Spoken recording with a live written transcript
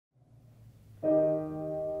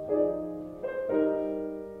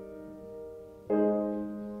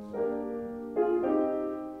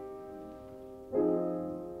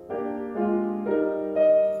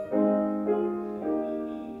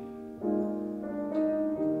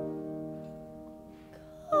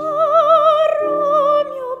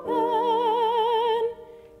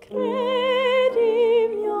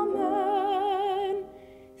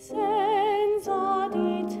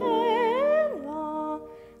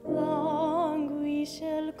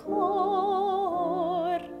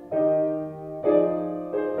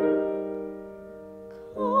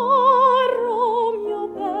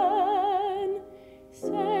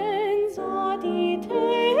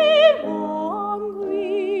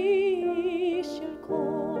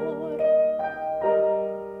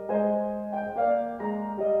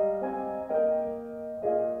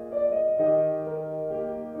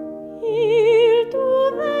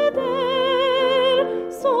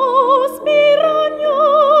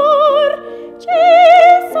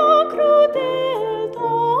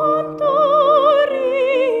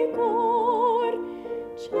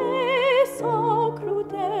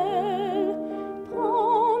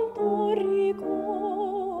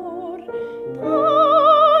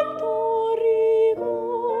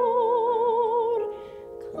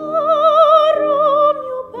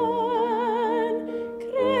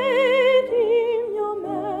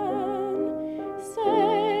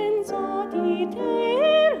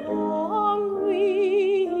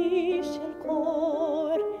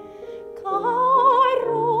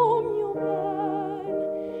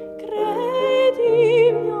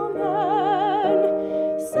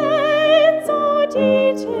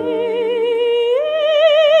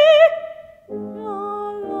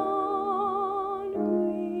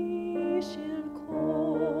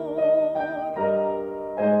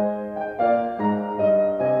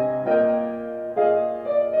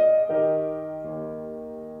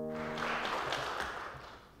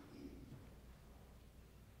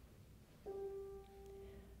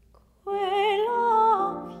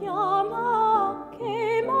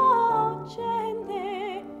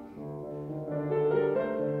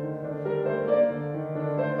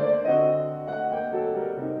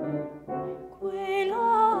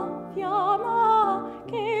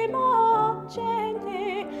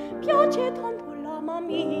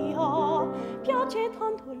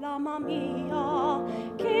tanto l'ama mia,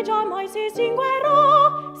 che giammai si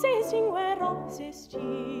estinguerà, si estinguerà, si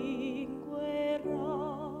estinguerà.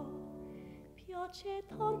 Piace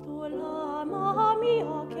tanto l'ama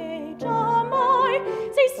mia, che giammai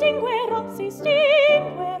si estinguerà, si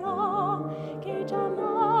estinguerà, che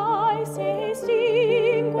giammai si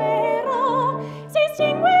estinguerà, si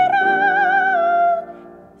estinguerà,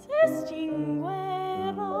 si estinguerà.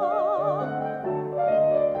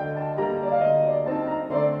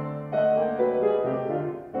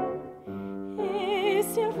 E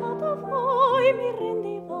se il fatto voi mi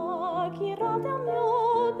rendeva, chi rada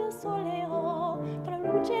mio bel soleo, tra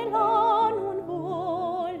luce là non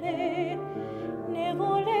vuole, ne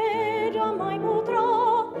vuole giammai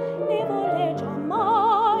potrà, ne vuole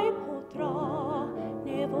giammai potrà,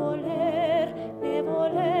 ne voler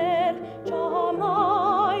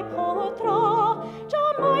giammai potrà,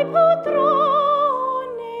 giammai potrà,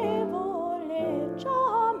 ne voler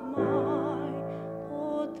giammai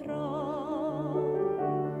potrà.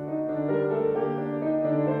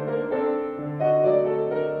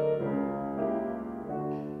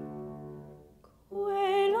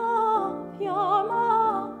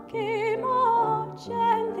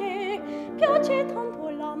 Piace tanto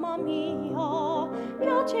l'ama mia,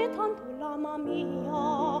 piace tanto l'ama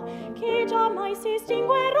mia, che giammai si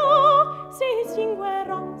estinguerà, si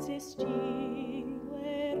estinguerà, si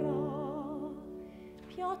estinguerà.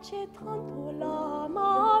 Piace tanto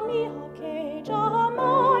l'ama mia, che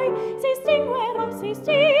giammai si estinguerà, si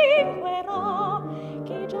estinguerà,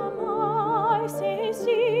 che giammai si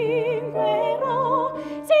estinguerà,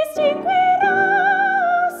 si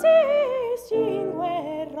estinguerà, si estinguerà.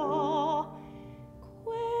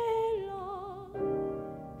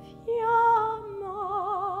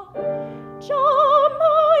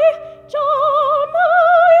 Giammai,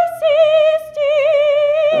 giammai si estinguerà.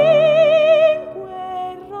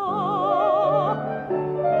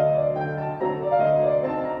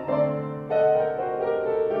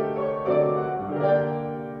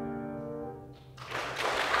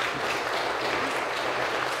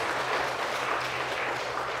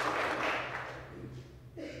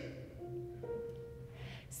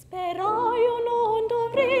 Spero io non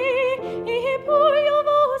dovrei, eppure io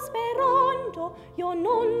vo sperando, io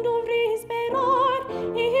non dovrei sperar,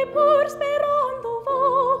 eppur sperando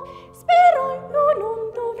vo, spero io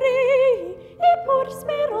non dovrei, eppur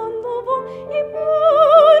sperando vo,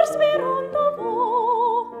 eppur sperando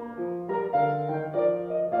vo.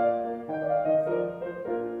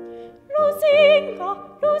 Lusinga,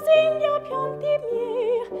 lusinga, pianti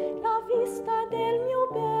miei, la vista del mio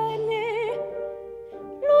bene.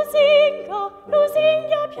 Lusinga,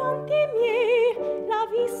 lusinga, pianti miei, la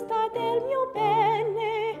vista del mio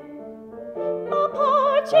bene. Ma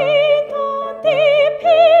pace in tante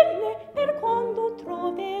penne, per quando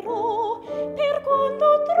troverò, per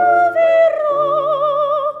quando troverò.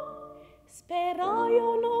 Spera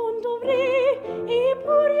io non dovrei,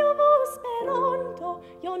 eppur io vo sperando,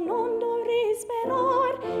 io non dovrei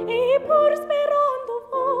sperar, eppur sperando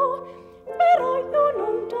vo. Spero io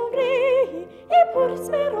non dovrei, eppur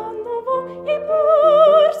sperando vo,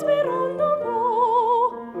 eppur sperando vo.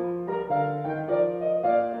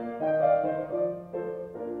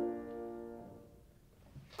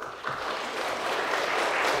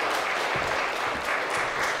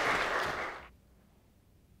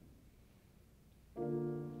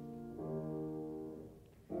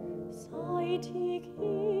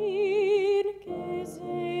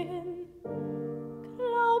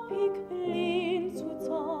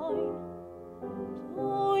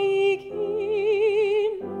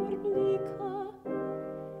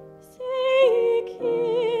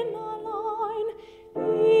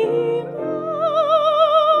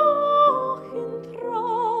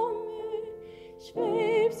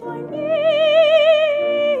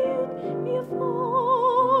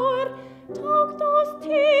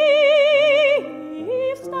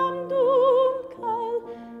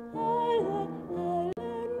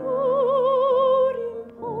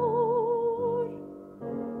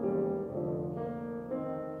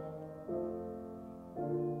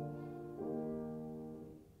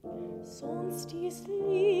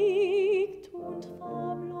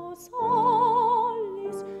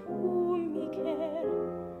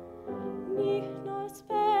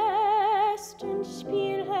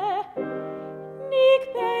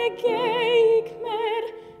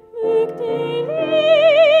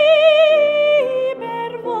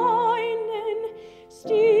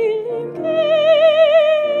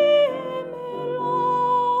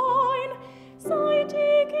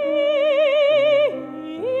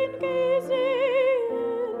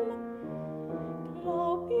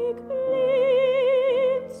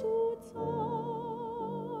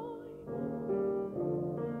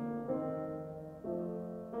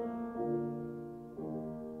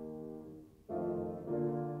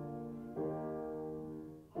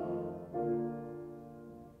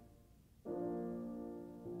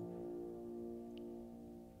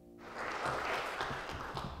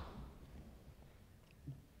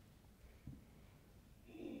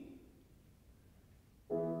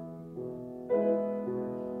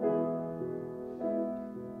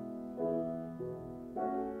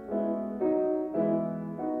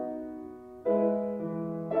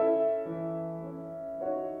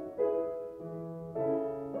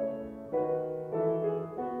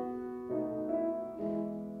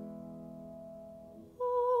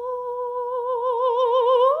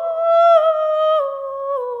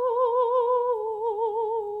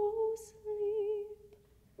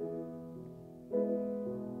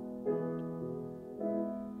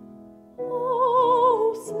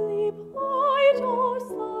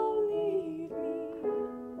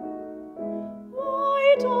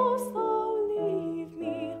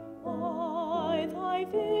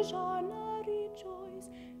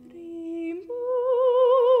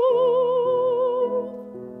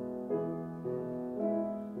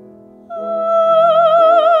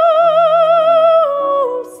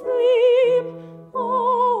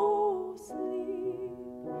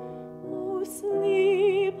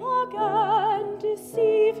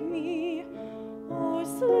 me. Oh,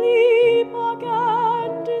 sleep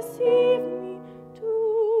again, deceive me to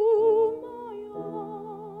my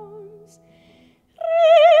arms.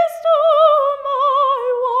 Restore my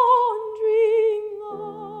wandering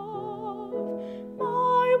love,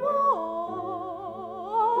 my wandering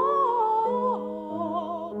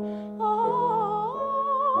love.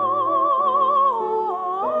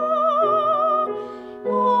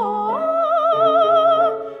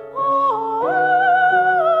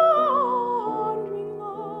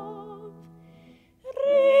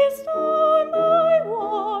 Restore my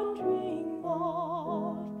wandering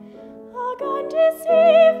love, again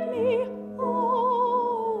deceive me,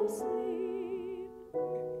 oh sleep.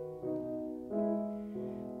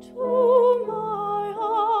 To my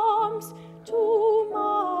arms, restore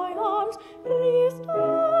my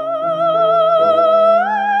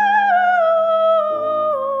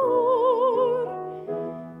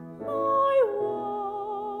wandering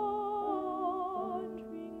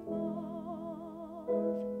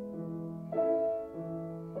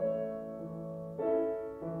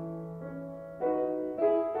love.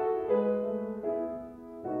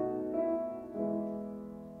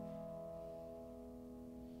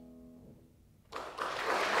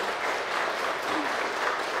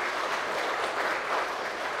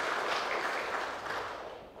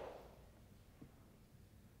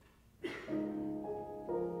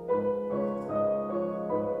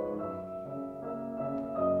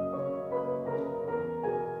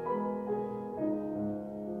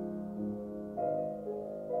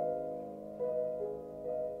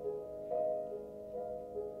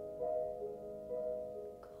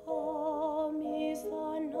 Calm is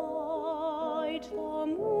the night, the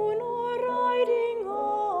moon riding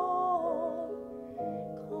on.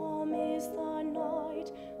 Calm is the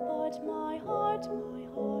night, but my heart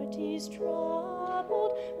is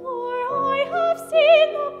troubled, for I have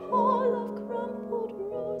seen the pall of crumpled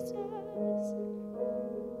roses.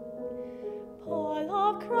 Pall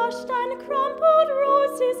of crushed and crumpled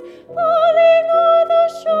roses, falling o'er the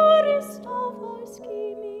surest of our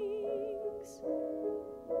schemings.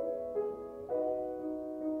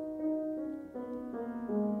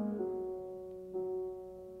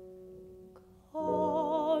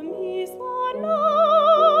 Calm is the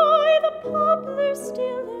night, the poplar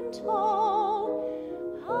still and tall.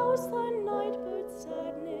 How's the nightbird's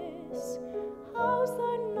sadness? How's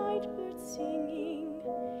the nightbird singing?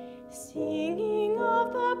 Singing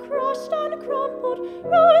of the crushed and crumpled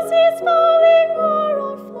roses falling o'er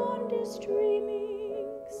our fondest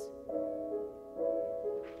dreamings.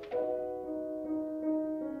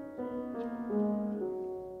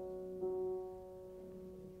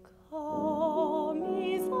 Calm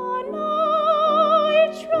is the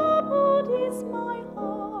night, troubled is my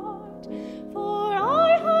heart, for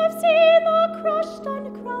I have seen the crushed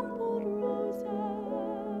and crumpled roses.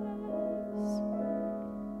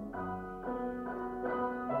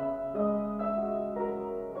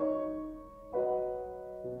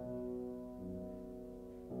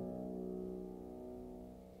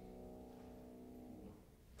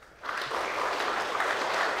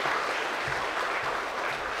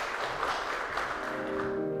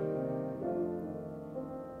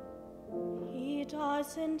 He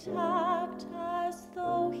doesn't act as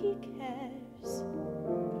though he cares,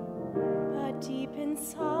 but deep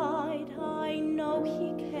inside I know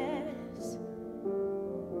he cares.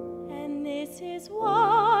 And this is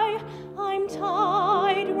why I'm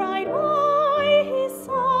tied right by his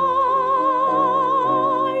side.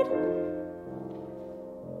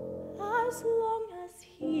 As long as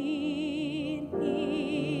he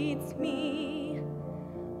needs me,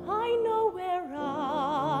 I know where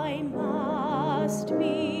I must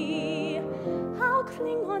be. I'll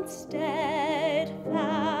cling on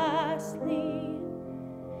steadfastly,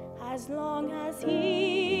 as long as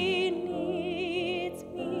he needs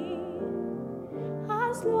me,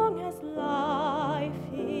 as long as life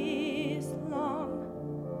is long.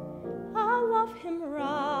 I'll love him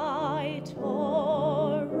right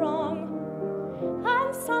or wrong,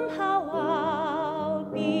 and somehow I'll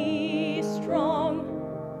be strong,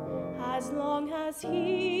 as long as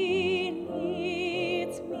he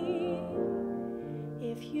needs me.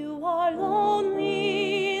 If you are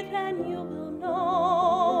lonely, then you will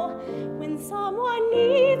know when someone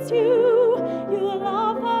needs you, you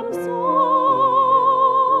love them so.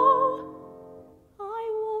 I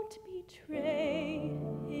won't betray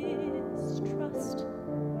his trust,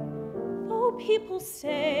 though people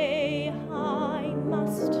say I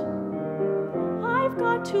must. I've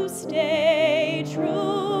got to stay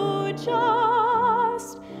true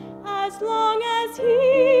just as long as he